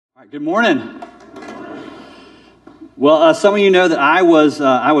All right, good morning. Well, some of you know that I was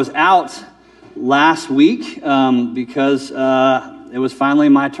out last week because it was finally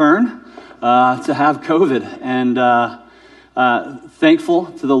my turn to have COVID, and thankful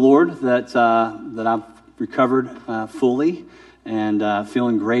to the Lord that I've recovered fully and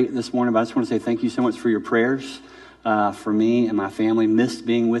feeling great this morning. But I just want to say thank you so much for your prayers for me and my family. Missed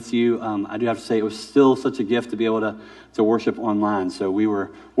being with you. I do have to say it was still such a gift to be able to worship online. So we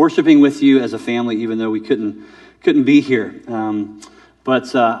were worshiping with you as a family, even though we couldn't be here.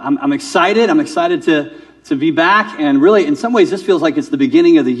 But I'm excited. I'm excited to be back. And really, in some ways, this feels like it's the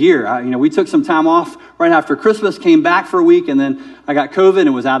beginning of the year. We took some time off right after Christmas, came back for a week, and then I got COVID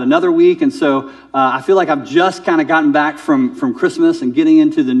and was out another week. And so I feel like I've just kind of gotten back from Christmas and getting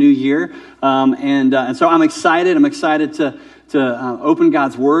into the new year. And so I'm excited. I'm excited to open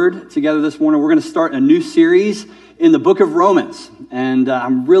God's Word together this morning. We're going to start a new series in the book of Romans. And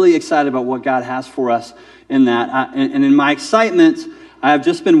I'm really excited about what God has for us in that. And in my excitement, I have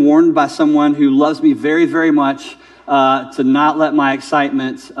just been warned by someone who loves me very, very much to not let my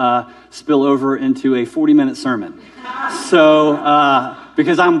excitement spill over into a 40-minute sermon. So,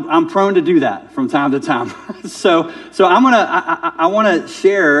 because I'm prone to do that from time to time. So I want to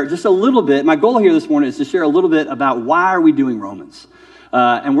share just a little bit. My goal here this morning is to share a little bit about why are we doing Romans.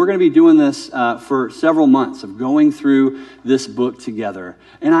 And we're going to be doing this for several months of going through this book together.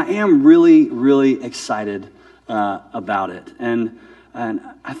 And I am really, really excited about it. And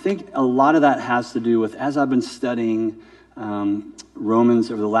I think a lot of that has to do with, as I've been studying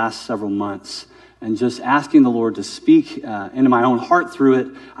Romans over the last several months and just asking the Lord to speak into my own heart through it,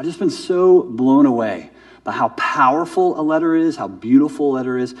 I've just been so blown away by how powerful a letter is, how beautiful a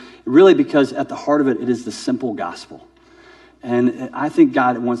letter is, really because at the heart of it, it is the simple gospel. And I think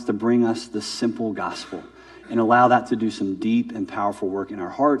God wants to bring us the simple gospel and allow that to do some deep and powerful work in our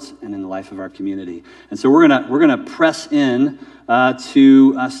hearts and in the life of our community. And so we're gonna press in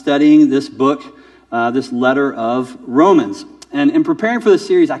to studying this book, this letter of Romans. And in preparing for this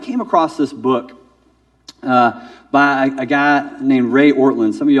series, I came across this book by a guy named Ray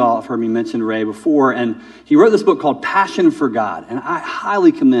Ortlund. Some of y'all have heard me mention Ray before, and he wrote this book called Passion for God. And I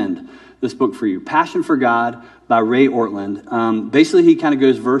highly commend this book for you, Passion for God by Ray Ortlund. Basically, he kind of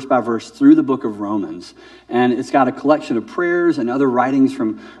goes verse by verse through the book of Romans, and it's got a collection of prayers and other writings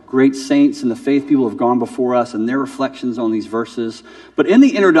from great saints in the faith, people who have gone before us, and their reflections on these verses. But in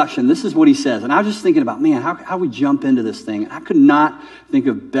the introduction, this is what he says, and I was just thinking about, man, how we jump into this thing. I could not think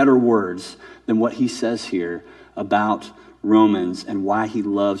of better words than what he says here about Romans and why he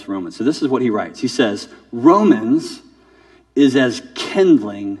loves Romans. So this is what he writes. He says, Romans is as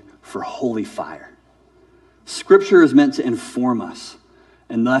kindling for holy fire. Scripture is meant to inform us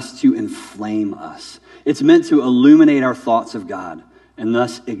and thus to inflame us. It's meant to illuminate our thoughts of God and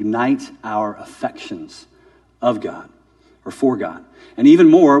thus ignite our affections of God or for God. And even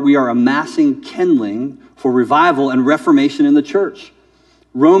more, we are amassing kindling for revival and reformation in the church.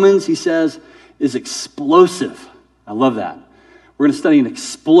 Romans, he says, is explosive. I love that. We're going to study an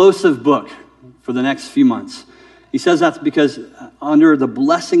explosive book for the next few months. He says that's because under the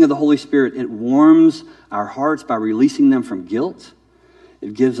blessing of the Holy Spirit, it warms our hearts by releasing them from guilt.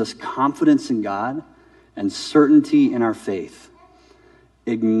 It gives us confidence in God and certainty in our faith.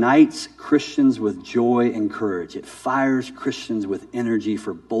 Ignites Christians with joy and courage. It fires Christians with energy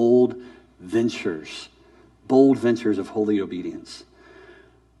for bold ventures of holy obedience.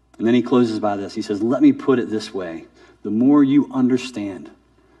 And then he closes by this. He says, let me put it this way. The more you understand,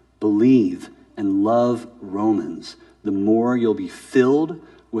 believe, and love Romans, the more you'll be filled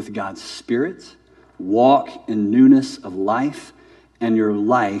with God's Spirit, walk in newness of life, and your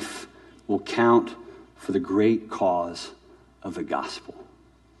life will count for the great cause of the gospel.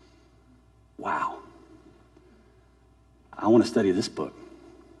 Wow. I want to study this book,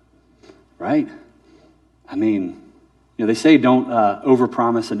 right? I mean, they say don't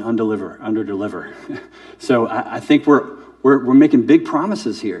overpromise and underdeliver. So I think we're making big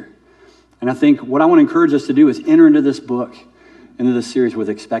promises here. And I think what I want to encourage us to do is enter into this book, into this series with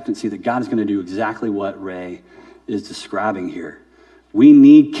expectancy that God is going to do exactly what Ray is describing here. We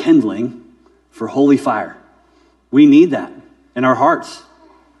need kindling for holy fire. We need that in our hearts.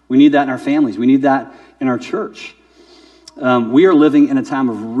 We need that in our families. We need that in our church. We are living in a time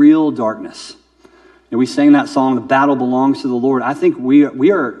of real darkness. And we sang that song, "The Battle Belongs to the Lord." I think we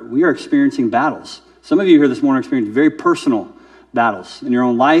are experiencing battles. Some of you here this morning are experiencing very personal battles in your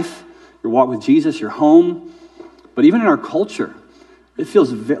own life, your walk with Jesus, your home, but even in our culture. It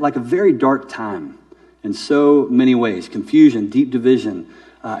feels like a very dark time in so many ways. Confusion, deep division.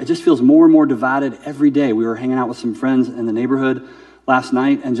 It just feels more and more divided every day. We were hanging out with some friends in the neighborhood last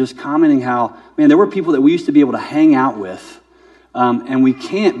night and just commenting how, man, there were people that we used to be able to hang out with, and we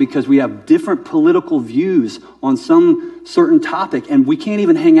can't because we have different political views on some certain topic, and we can't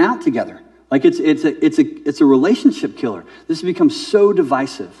even hang out together. Like it's a relationship killer. This has become so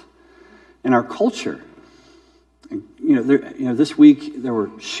divisive in our culture. And, this week there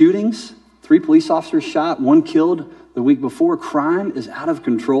were shootings, 3 police officers shot, 1 killed the week before. Crime is out of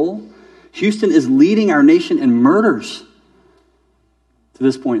control. Houston is leading our nation in murders to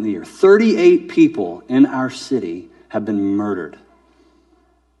this point in the year. 38 people in our city have been murdered.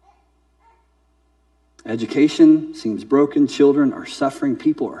 Education seems broken. Children are suffering.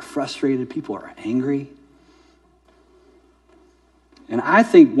 People are frustrated. People are angry. And I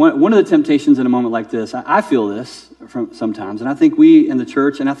think one of the temptations in a moment like this, I feel this sometimes, and I think we in the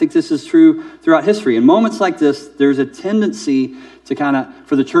church, and I think this is true throughout history. In moments like this, there's a tendency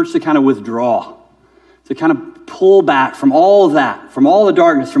for the church to kind of withdraw, to kind of pull back from all of that, from all the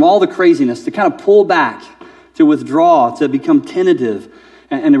darkness, from all the craziness, to kind of pull back, to withdraw, to become tentative.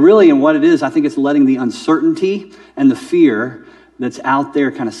 And really, in what it is, I think it's letting the uncertainty and the fear that's out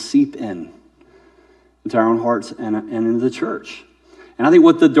there kind of seep in into our own hearts and into the church. And I think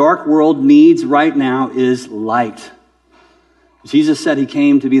what the dark world needs right now is light. Jesus said he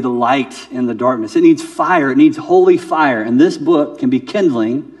came to be the light in the darkness. It needs fire. It needs holy fire. And this book can be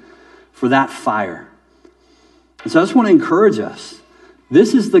kindling for that fire. And so I just want to encourage us.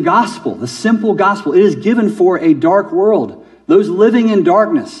 This is the gospel, the simple gospel. It is given for a dark world. Those living in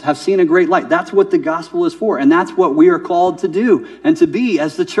darkness have seen a great light. That's what the gospel is for. And that's what we are called to do and to be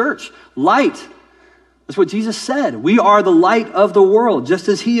as the church. Light. That's what Jesus said. We are the light of the world, just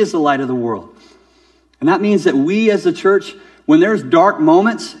as he is the light of the world. And that means that we as the church, when there's dark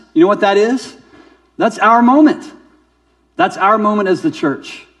moments, you know what that is? That's our moment. That's our moment as the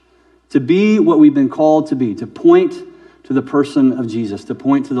church. To be what we've been called to be, to point to the person of Jesus, to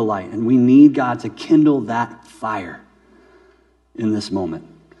point to the light. And we need God to kindle that fire in this moment.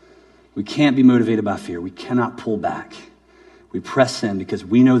 We can't be motivated by fear. We cannot pull back. We press in because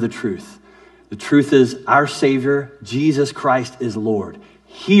we know the truth. The truth is our Savior, Jesus Christ, is Lord.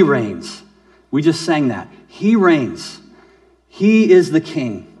 He reigns. We just sang that. He reigns. He is the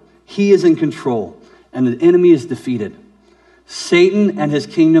King. He is in control. And the enemy is defeated. Satan and his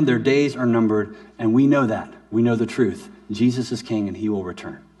kingdom, their days are numbered. And we know that. We know the truth. Jesus is King and he will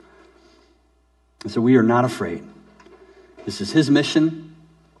return. And so we are not afraid. This is his mission.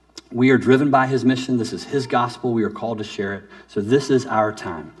 We are driven by his mission. This is his gospel. We are called to share it. So this is our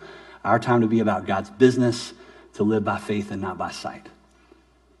time to be about God's business, to live by faith and not by sight.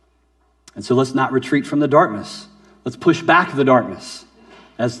 And so let's not retreat from the darkness. Let's push back the darkness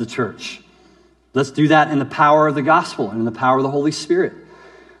as the church. Let's do that in the power of the gospel and in the power of the Holy Spirit.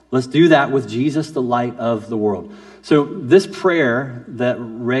 Let's do that with Jesus, the light of the world. So this prayer that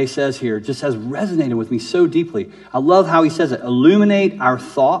Ray says here just has resonated with me so deeply. I love how he says it. Illuminate our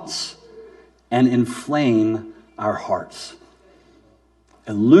thoughts and inflame our hearts.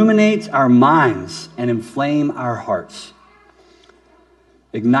 Illuminate our minds and inflame our hearts.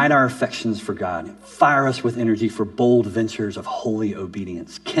 Ignite our affections for God. Fire us with energy for bold ventures of holy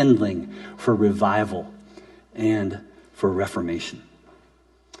obedience. Kindling for revival and for reformation.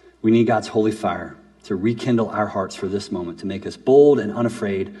 We need God's holy fire to rekindle our hearts for this moment, to make us bold and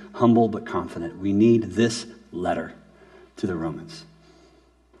unafraid, humble but confident. We need this letter to the Romans.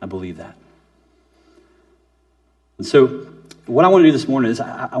 I believe that. And so what I want to do this morning is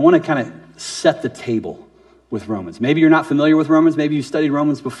I want to kind of set the table with Romans. Maybe you're not familiar with Romans. Maybe you studied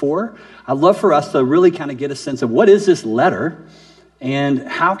Romans before. I'd love for us to really kind of get a sense of what is this letter and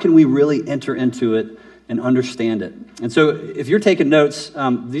how can we really enter into it and understand it. And so if you're taking notes,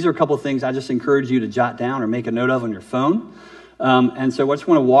 these are a couple of things I just encourage you to jot down or make a note of on your phone. And so I just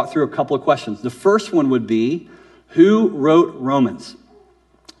want to walk through a couple of questions. The first one would be, who wrote Romans?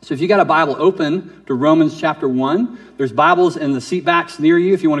 So if you got a Bible, open to Romans chapter 1. There's Bibles in the seat backs near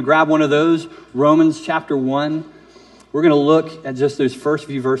you if you want to grab one of those. Romans chapter 1. We're going to look at just those first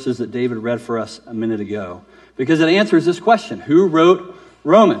few verses that David read for us a minute ago, because it answers this question: who wrote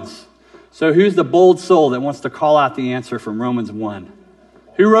Romans? So who's the bold soul that wants to call out the answer from Romans 1?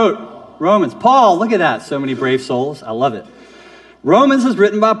 Who wrote Romans? Paul. Look at that. So many brave souls. I love it. Romans is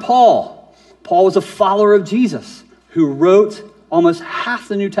written by Paul. Paul was a follower of Jesus who wrote almost half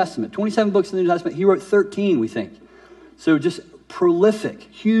the New Testament. 27 books in the New Testament. He wrote 13, we think. So just prolific,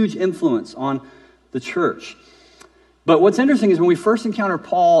 huge influence on the church. But what's interesting is when we first encounter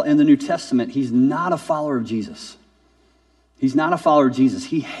Paul in the New Testament, he's not a follower of Jesus. He's not a follower of Jesus.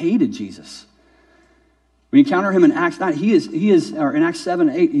 He hated Jesus. We encounter him in Acts 9. He is, or in Acts 7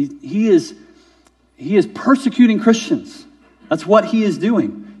 and 8, he is persecuting Christians That's what he is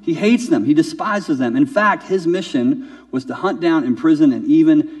doing. He hates them. He despises them. In fact, his mission was to hunt down, imprison, and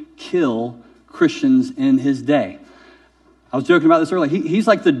even kill Christians in his day. I was joking about this earlier. He's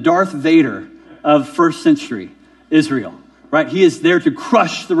like the Darth Vader of first century Israel, right? He is there to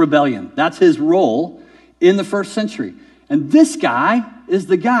crush the rebellion. That's his role in the first century. And this guy is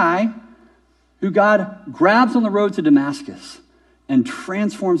the guy who God grabs on the road to Damascus and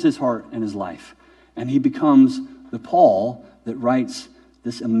transforms his heart and his life. And he becomes the Paul that writes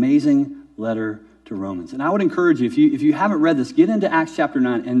this amazing letter to Romans. And I would encourage you, if you haven't read this, get into Acts chapter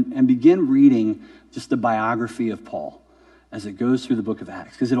 9 and begin reading just the biography of Paul as it goes through the book of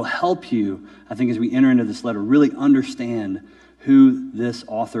Acts. Because it'll help you, I think, as we enter into this letter, really understand who this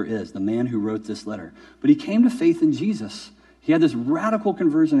author is, the man who wrote this letter. But he came to faith in Jesus. He had this radical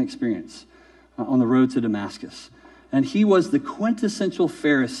conversion experience on the road to Damascus. And he was the quintessential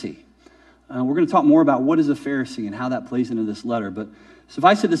Pharisee. We're going to talk more about what is a Pharisee and how that plays into this letter. But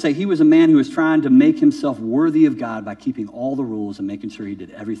suffice it to say, he was a man who was trying to make himself worthy of God by keeping all the rules and making sure he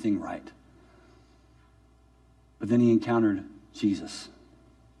did everything right. But then he encountered Jesus.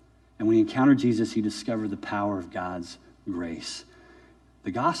 And when he encountered Jesus, he discovered the power of God's grace.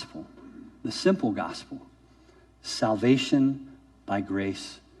 The gospel, the simple gospel, salvation by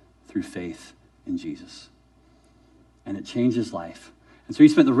grace through faith in Jesus. And it changed his life. And so he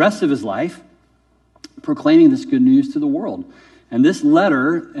spent the rest of his life proclaiming this good news to the world. And this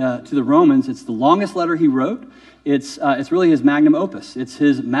letter to the Romans, it's the longest letter he wrote. It's really his magnum opus. It's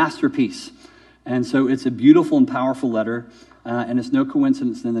his masterpiece. And so it's a beautiful and powerful letter. And it's no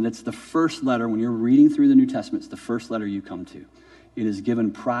coincidence then that it's the first letter, when you're reading through the New Testament, it's the first letter you come to. It is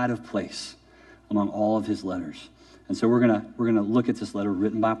given pride of place among all of his letters. And so we're gonna look at this letter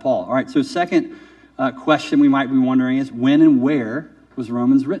written by Paul. All right, so second question we might be wondering is, when and where was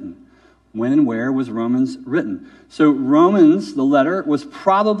Romans written? When and where was Romans written? So Romans, the letter, was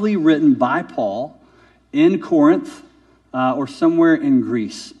probably written by Paul in Corinth or somewhere in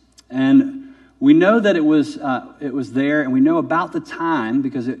Greece. And we know that it was there, and we know about the time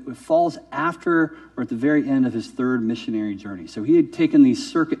because it falls after or at the very end of his third missionary journey. So he had taken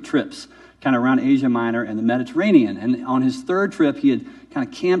these circuit trips kind of around Asia Minor and the Mediterranean. And on his third trip, he had kind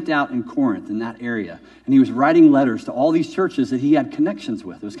of camped out in Corinth in that area. And he was writing letters to all these churches that he had connections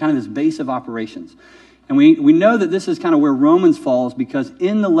with. It was kind of his base of operations. And we know that this is kind of where Romans falls because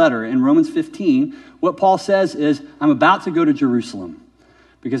in the letter, in Romans 15, what Paul says is, I'm about to go to Jerusalem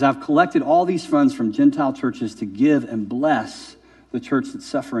because I've collected all these funds from Gentile churches to give and bless the church that's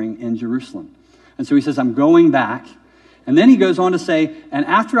suffering in Jerusalem. And so he says, I'm going back. And then he goes on to say, and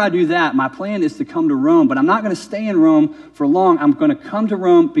after I do that, my plan is to come to Rome, but I'm not going to stay in Rome for long. I'm going to come to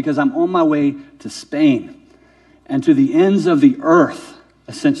Rome because I'm on my way to Spain and to the ends of the earth,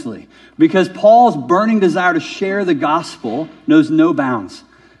 essentially. Because Paul's burning desire to share the gospel knows no bounds.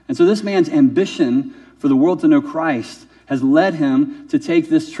 And so this man's ambition for the world to know Christ has led him to take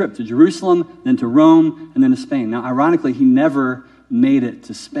this trip to Jerusalem, then to Rome, and then to Spain. Now, ironically, he never made it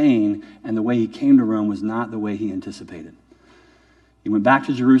to Spain, and the way he came to Rome was not the way he anticipated. He went back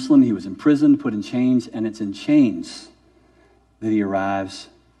to Jerusalem, he was imprisoned, put in chains, and it's in chains that he arrives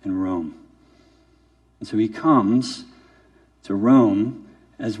in Rome. And so he comes to Rome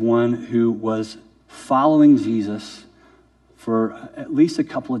as one who was following Jesus for at least a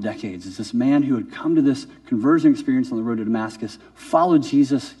couple of decades. It's this man who had come to this conversion experience on the road to Damascus, followed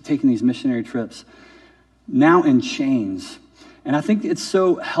Jesus, taking these missionary trips, now in chains. And I think it's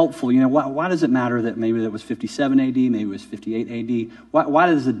so helpful. You know, why does it matter that maybe that was 57 AD, maybe it was 58 AD? Why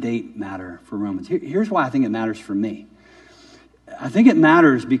does the date matter for Romans? Here's why I think it matters for me. I think it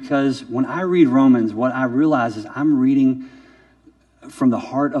matters because when I read Romans, what I realize is I'm reading from the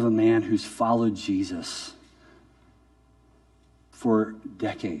heart of a man who's followed Jesus for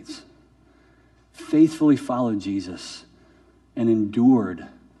decades, faithfully followed Jesus and endured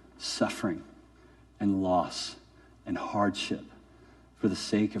suffering and loss and hardship for the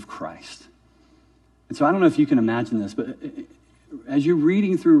sake of Christ. And so I don't know if you can imagine this, but as you're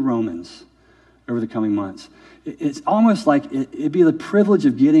reading through Romans over the coming months, it's almost like it'd be the privilege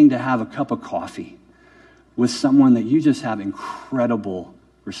of getting to have a cup of coffee with someone that you just have incredible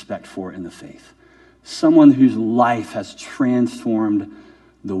respect for in the faith. Someone whose life has transformed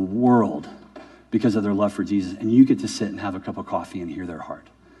the world because of their love for Jesus, and you get to sit and have a cup of coffee and hear their heart.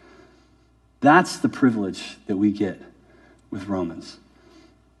 That's the privilege that we get with Romans.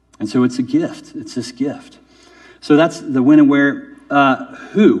 And so it's a gift. It's this gift. So that's the when and where.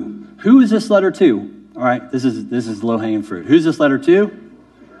 Who? Who is this letter to? All right, this is low-hanging fruit. Who's this letter to?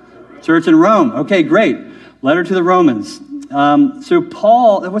 Church in Rome. Okay, great. Letter to the Romans. So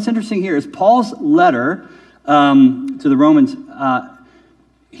Paul, what's interesting here is Paul's letter to the Romans,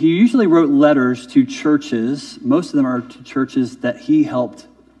 he usually wrote letters to churches. Most of them are to churches that he helped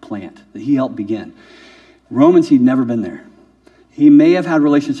plant, that he helped begin. Romans, he'd never been there. He may have had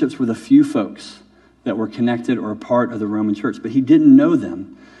relationships with a few folks that were connected or a part of the Roman church, but he didn't know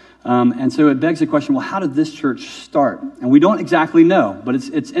them. And so it begs the question, well, how did this church start? And we don't exactly know, but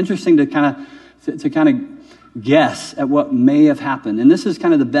it's interesting to kind of guess at what may have happened. And this is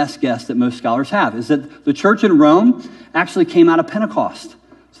kind of the best guess that most scholars have, is that the church in Rome actually came out of Pentecost.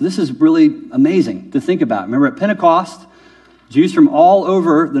 So this is really amazing to think about. Remember, at Pentecost, Jews from all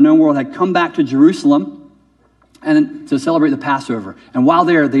over the known world had come back to Jerusalem and to celebrate the Passover. And while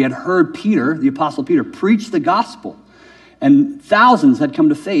there, they had heard Peter, the Apostle Peter, preach the gospel. And thousands had come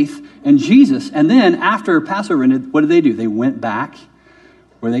to faith in Jesus. And then after Passover ended, what did they do? They went back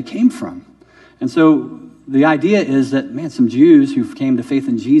where they came from. And so the idea is that, man, some Jews who came to faith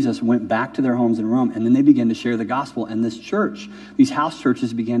in Jesus went back to their homes in Rome, and then they began to share the gospel. And this church, these house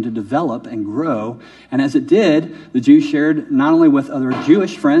churches, began to develop and grow. And as it did, the Jews shared not only with other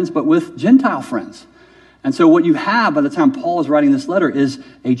Jewish friends, but with Gentile friends. And so what you have by the time Paul is writing this letter is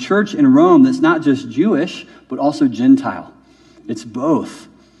a church in Rome that's not just Jewish, but also Gentile. It's both.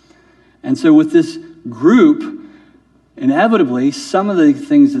 And so with this group, inevitably, some of the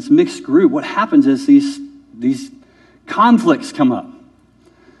things, this mixed group, what happens is these conflicts come up.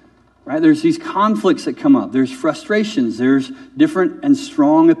 Right? There's these conflicts that come up. There's frustrations. There's different and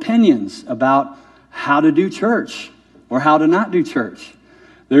strong opinions about how to do church or how to not do church.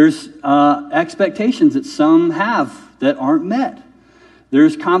 There's expectations that some have that aren't met.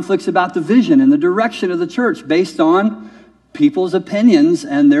 There's conflicts about the vision and the direction of the church based on people's opinions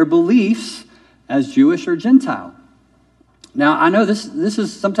and their beliefs as Jewish or Gentile. Now, I know this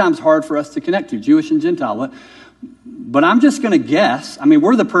is sometimes hard for us to connect to, Jewish and Gentile, but I'm just going to guess. I mean,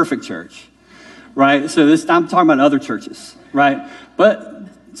 we're the perfect church, right? So I'm talking about other churches, right? But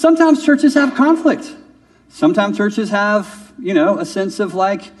sometimes churches have conflict. Sometimes churches have, a sense of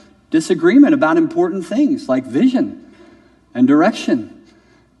like disagreement about important things like vision and direction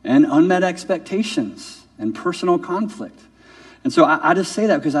and unmet expectations and personal conflict. And so I just say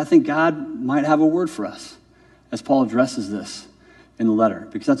that because I think God might have a word for us as Paul addresses this in the letter,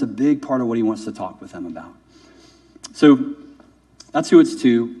 because that's a big part of what he wants to talk with them about. So that's who it's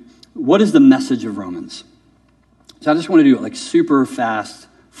to. What is the message of Romans? So I just want to do like super fast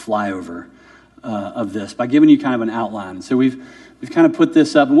flyover of this by giving you kind of an outline. So we've kind of put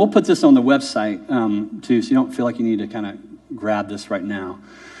this up, and we'll put this on the website too, so you don't feel like you need to kind of grab this right now.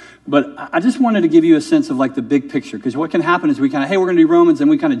 But I just wanted to give you a sense of like the big picture, because what can happen is we kind of, hey, we're going to do Romans, and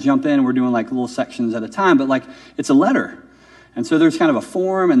we kind of jump in, and we're doing like little sections at a time, but like it's a letter. And so there's kind of a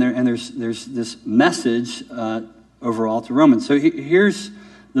form, and there's this message overall to Romans. So here's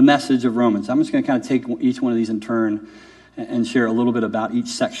the message of Romans. I'm just going to kind of take each one of these in turn and share a little bit about each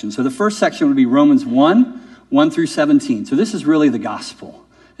section. So the first section would be Romans 1 through 17. So this is really the gospel,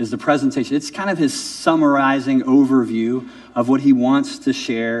 is the presentation. It's kind of his summarizing overview of what he wants to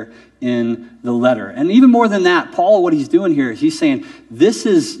share in the letter. And even more than that, Paul, what he's doing here is he's saying, this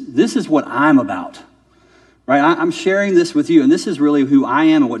is what I'm about. Right? I'm sharing this with you, and this is really who I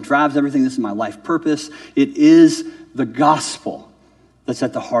am and what drives everything. This is my life purpose. It is the gospel that's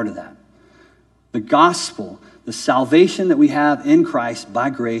at the heart of that. The gospel, the salvation that we have in Christ by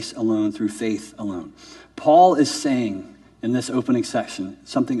grace alone, through faith alone. Paul is saying in this opening section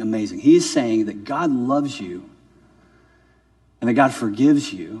something amazing. He is saying that God loves you, and that God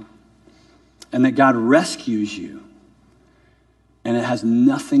forgives you, and that God rescues you, and it has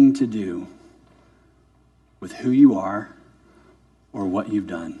nothing to do with who you are or what you've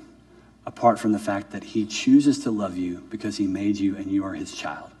done, apart from the fact that he chooses to love you because he made you and you are his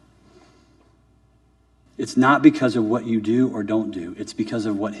child. It's not because of what you do or don't do. It's because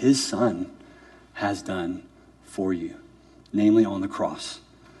of what his son has done for you, namely on the cross.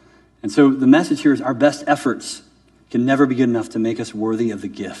 And so the message here is our best efforts can never be good enough to make us worthy of the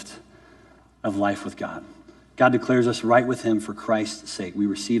gift of life with God. God declares us right with him for Christ's sake. We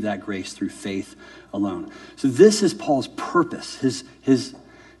receive that grace through faith alone. So this is Paul's purpose,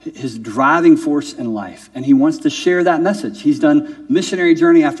 his driving force in life. And he wants to share that message. He's done missionary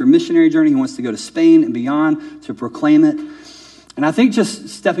journey after missionary journey. He wants to go to Spain and beyond to proclaim it. And I think just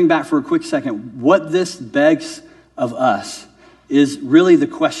stepping back for a quick second, what this begs of us is really the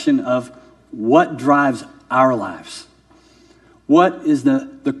question of what drives our lives. What is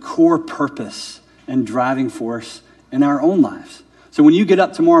the core purpose and driving force in our own lives? So when you get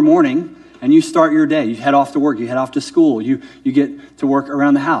up tomorrow morning and you start your day, you head off to work, you head off to school, you get to work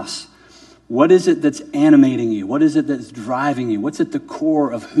around the house, what is it that's animating you? What is it that's driving you? What's at the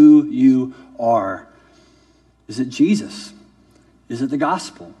core of who you are? Is it Jesus? Is it the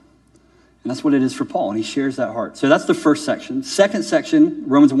gospel? And that's what it is for Paul, and he shares that heart. So that's the first section. Second section,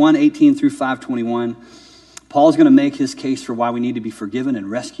 Romans 1:18 through 5:21. Paul's going to make his case for why we need to be forgiven and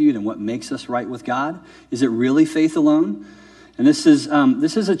rescued and what makes us right with God. Is it really faith alone? And this is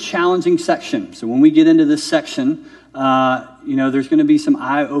a challenging section. So when we get into this section, there's going to be some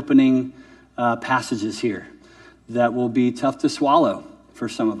eye-opening passages here that will be tough to swallow for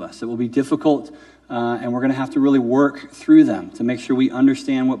some of us. It will be difficult, and we're going to have to really work through them to make sure we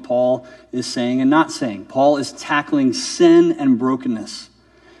understand what Paul is saying and not saying. Paul is tackling sin and brokenness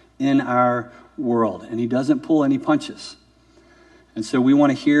in our world, and he doesn't pull any punches. And so we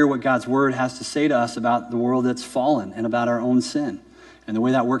want to hear what God's word has to say to us about the world that's fallen and about our own sin and the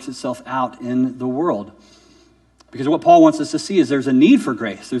way that works itself out in the world. Because what Paul wants us to see is there's a need for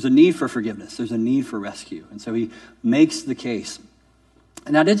grace, there's a need for forgiveness, there's a need for rescue. And so he makes the case.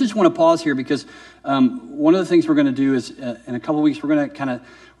 And I did just want to pause here because one of the things we're going to do is in a couple of weeks we're going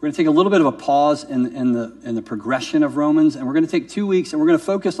to take a little bit of a pause in the progression of Romans, and we're going to take 2 weeks and we're going to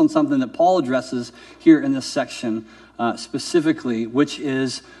focus on something that Paul addresses here in this section specifically, which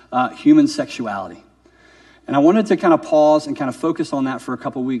is human sexuality. And I wanted to kind of pause and kind of focus on that for a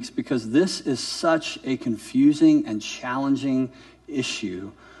couple of weeks because this is such a confusing and challenging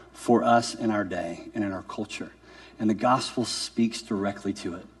issue for us in our day and in our culture. And the gospel speaks directly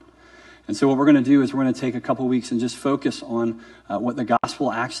to it. And so what we're going to do is we're going to take a couple weeks and just focus on what the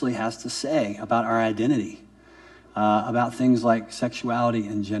gospel actually has to say about our identity, about things like sexuality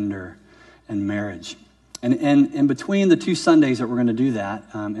and gender and marriage. And in between the 2 Sundays that we're going to do that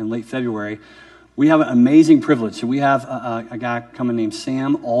in late February, we have an amazing privilege. So we have a guy coming named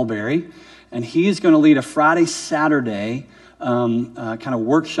Sam Alberry, and he's going to lead a Friday, Saturday kind of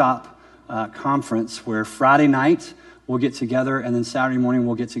workshop conference where Friday night we'll get together and then Saturday morning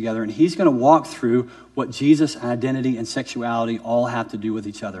we'll get together, and he's going to walk through what Jesus, identity, and sexuality all have to do with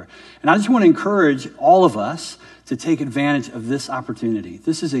each other. And I just want to encourage all of us to take advantage of this opportunity.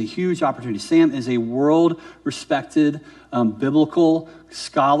 This is a huge opportunity. Sam is a world-respected biblical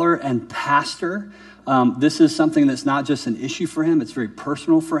scholar and pastor. This is something that's not just an issue for him, it's very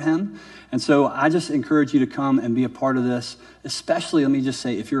personal for him. And so I just encourage you to come and be a part of this, especially, let me just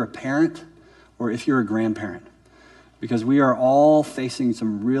say, if you're a parent or if you're a grandparent, because we are all facing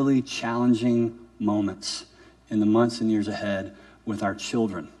some really challenging moments in the months and years ahead with our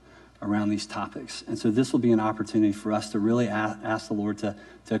children around these topics. And so this will be an opportunity for us to really ask the Lord to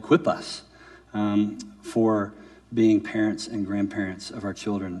equip us for being parents and grandparents of our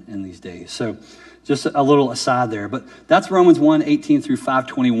children in these days. So just a little aside there, but that's Romans 1:18 through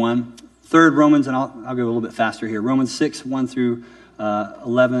 5:21. Third Romans, and I'll go a little bit faster here. Romans 6:1 through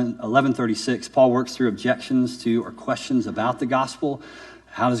 11:36. Paul works through objections to or questions about the gospel.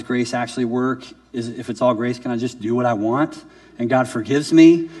 How does grace actually work? If it's all grace, can I just do what I want and God forgives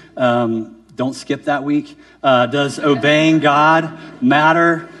me? Don't skip that week. Does obeying God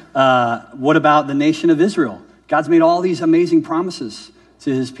matter? What about the nation of Israel? God's made all these amazing promises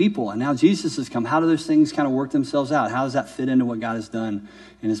to his people, and now Jesus has come. How do those things kind of work themselves out? How does that fit into what God has done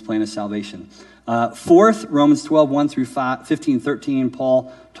in his plan of salvation? Fourth, Romans 12:1 through 15:13,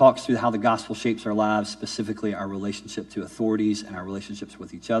 Paul talks through how the gospel shapes our lives, specifically our relationship to authorities and our relationships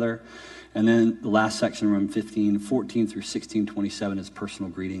with each other. And then the last section, Romans 15:14 through 16:27, is personal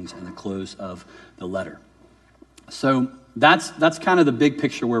greetings and the close of the letter. So that's kind of the big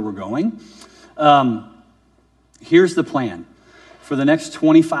picture where we're going. Here's the plan. For the next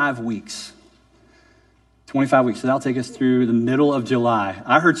 25 weeks. 25 weeks. So that'll take us through the middle of July.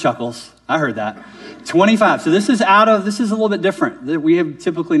 I heard chuckles. I heard that. 25. So this is a little bit different. We have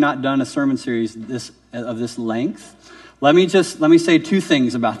typically not done a sermon series of this length. Let me say 2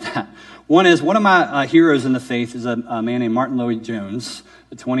 things about that. One is, one of my heroes in the faith is a man named Martin Lloyd-Jones,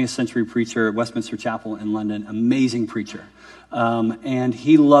 a 20th century preacher at Westminster Chapel in London, amazing preacher. And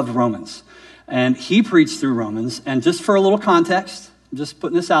he loved Romans. And he preached through Romans. And just for a little context, I'm just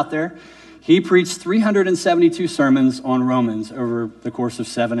putting this out there, he preached 372 sermons on Romans over the course of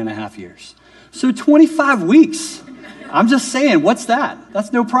 7.5 years. So 25 weeks. I'm just saying, what's that?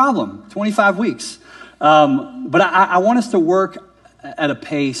 That's no problem. 25 weeks. But I want us to work at a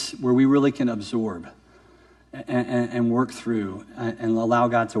pace where we really can absorb and work through and allow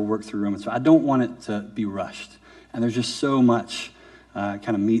God to work through Romans. So I don't want it to be rushed. And there's just so much kind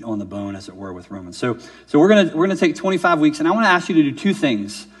of meat on the bone, as it were, with Romans. So we're gonna take 25 weeks, and I want to ask you to do 2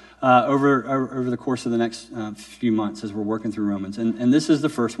 things over the course of the next few months as we're working through Romans. And this is the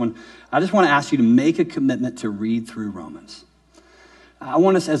first one. I just want to ask you to make a commitment to read through Romans. I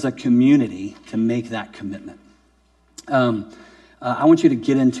want us as a community to make that commitment. I want you to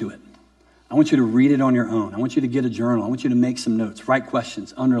get into it. I want you to read it on your own. I want you to get a journal. I want you to make some notes, write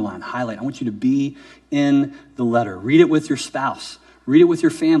questions, underline, highlight. I want you to be in the letter. Read it with your spouse. Read it with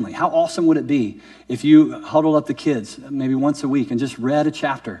your family. How awesome would it be if you huddled up the kids maybe once a week and just read a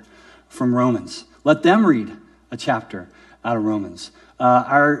chapter from Romans? Let them read a chapter out of Romans.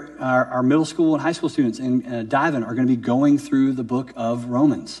 Our middle school and high school students in Diven are going to be going through the book of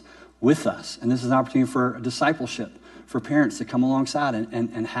Romans with us. And this is an opportunity for discipleship, for parents to come alongside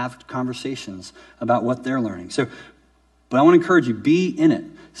and have conversations about what they're learning. But I want to encourage you, be in it.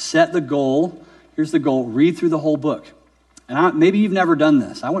 Set the goal. Here's the goal. Read through the whole book. And maybe you've never done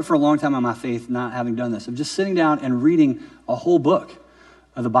this. I went for a long time on my faith not having done this, of just sitting down and reading a whole book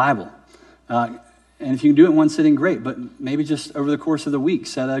of the Bible. And if you can do it in one sitting, great. But maybe just over the course of the week,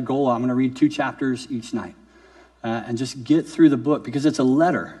 set a goal. I'm going to read 2 chapters each night. And just get through the book, because it's a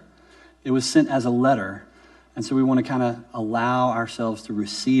letter. It was sent as a letter. And so we want to kind of allow ourselves to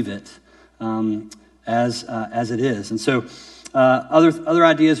receive it as it is. And so other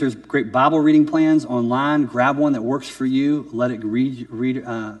ideas, there's great Bible reading plans online. Grab one that works for you. Let it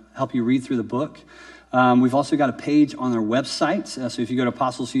help you read through the book. We've also got a page on our website. So if you go to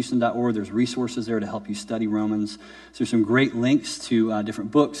apostleshouston.org, there's resources there to help you study Romans. So there's some great links to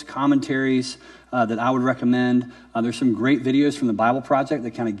different books, commentaries that I would recommend. There's some great videos from the Bible Project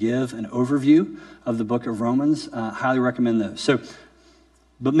that kind of give an overview of the book of Romans. Highly recommend those.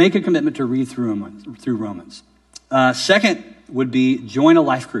 But make a commitment to read through Romans. Second would be join a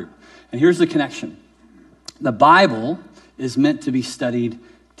life group. And here's the connection. The Bible is meant to be studied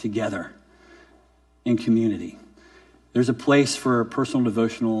together in community. There's a place for personal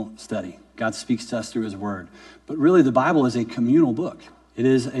devotional study. God speaks to us through his word. But really, the Bible is a communal book. It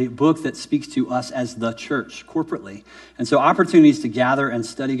is a book that speaks to us as the church corporately. And so opportunities to gather and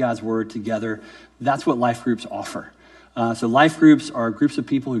study God's word together, that's what life groups offer. So life groups are groups of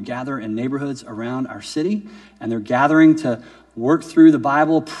people who gather in neighborhoods around our city, and they're gathering to work through the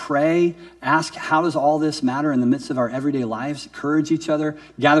Bible, pray, ask how does all this matter in the midst of our everyday lives, encourage each other,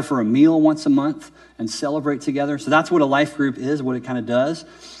 gather for a meal once a month, and celebrate together. So that's what a life group is, what it kind of does.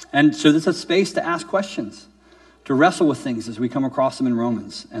 And so there's a space to ask questions, to wrestle with things as we come across them in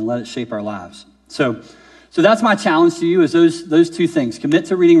Romans, and let it shape our lives. So that's my challenge to you, is those 2 things. Commit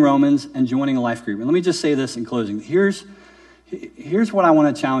to reading Romans and joining a life group. And let me just say this in closing. Here's what I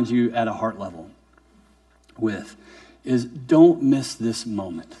want to challenge you at a heart level with, is don't miss this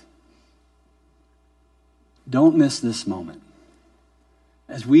moment. Don't miss this moment.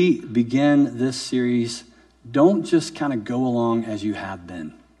 As we begin this series, don't just kind of go along as you have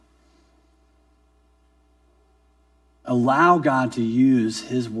been. Allow God to use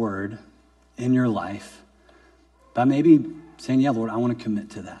his word in your life by maybe saying, yeah, Lord, I want to commit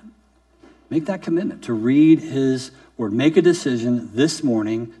to that. Make that commitment to read his word. Make a decision this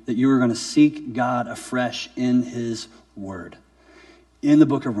morning that you are going to seek God afresh in his word, in the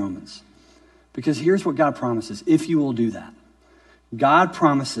book of Romans. Because here's what God promises. If you will do that, God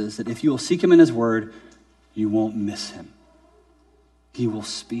promises that if you will seek him in his word, you won't miss him. He will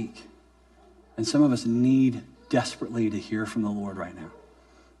speak. And some of us need desperately to hear from the Lord right now.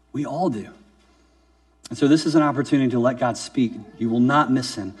 We all do. And so this is an opportunity to let God speak. You will not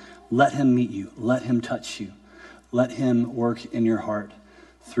miss him. Let him meet you. Let him touch you. Let him work in your heart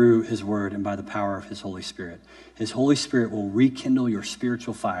through his word and by the power of his Holy Spirit. His Holy Spirit will rekindle your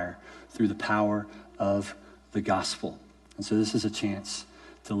spiritual fire through the power of the gospel. And so this is a chance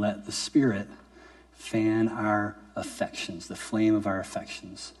to let the Spirit fan our affections, the flame of our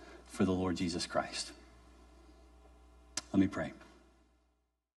affections for the Lord Jesus Christ. Let me pray.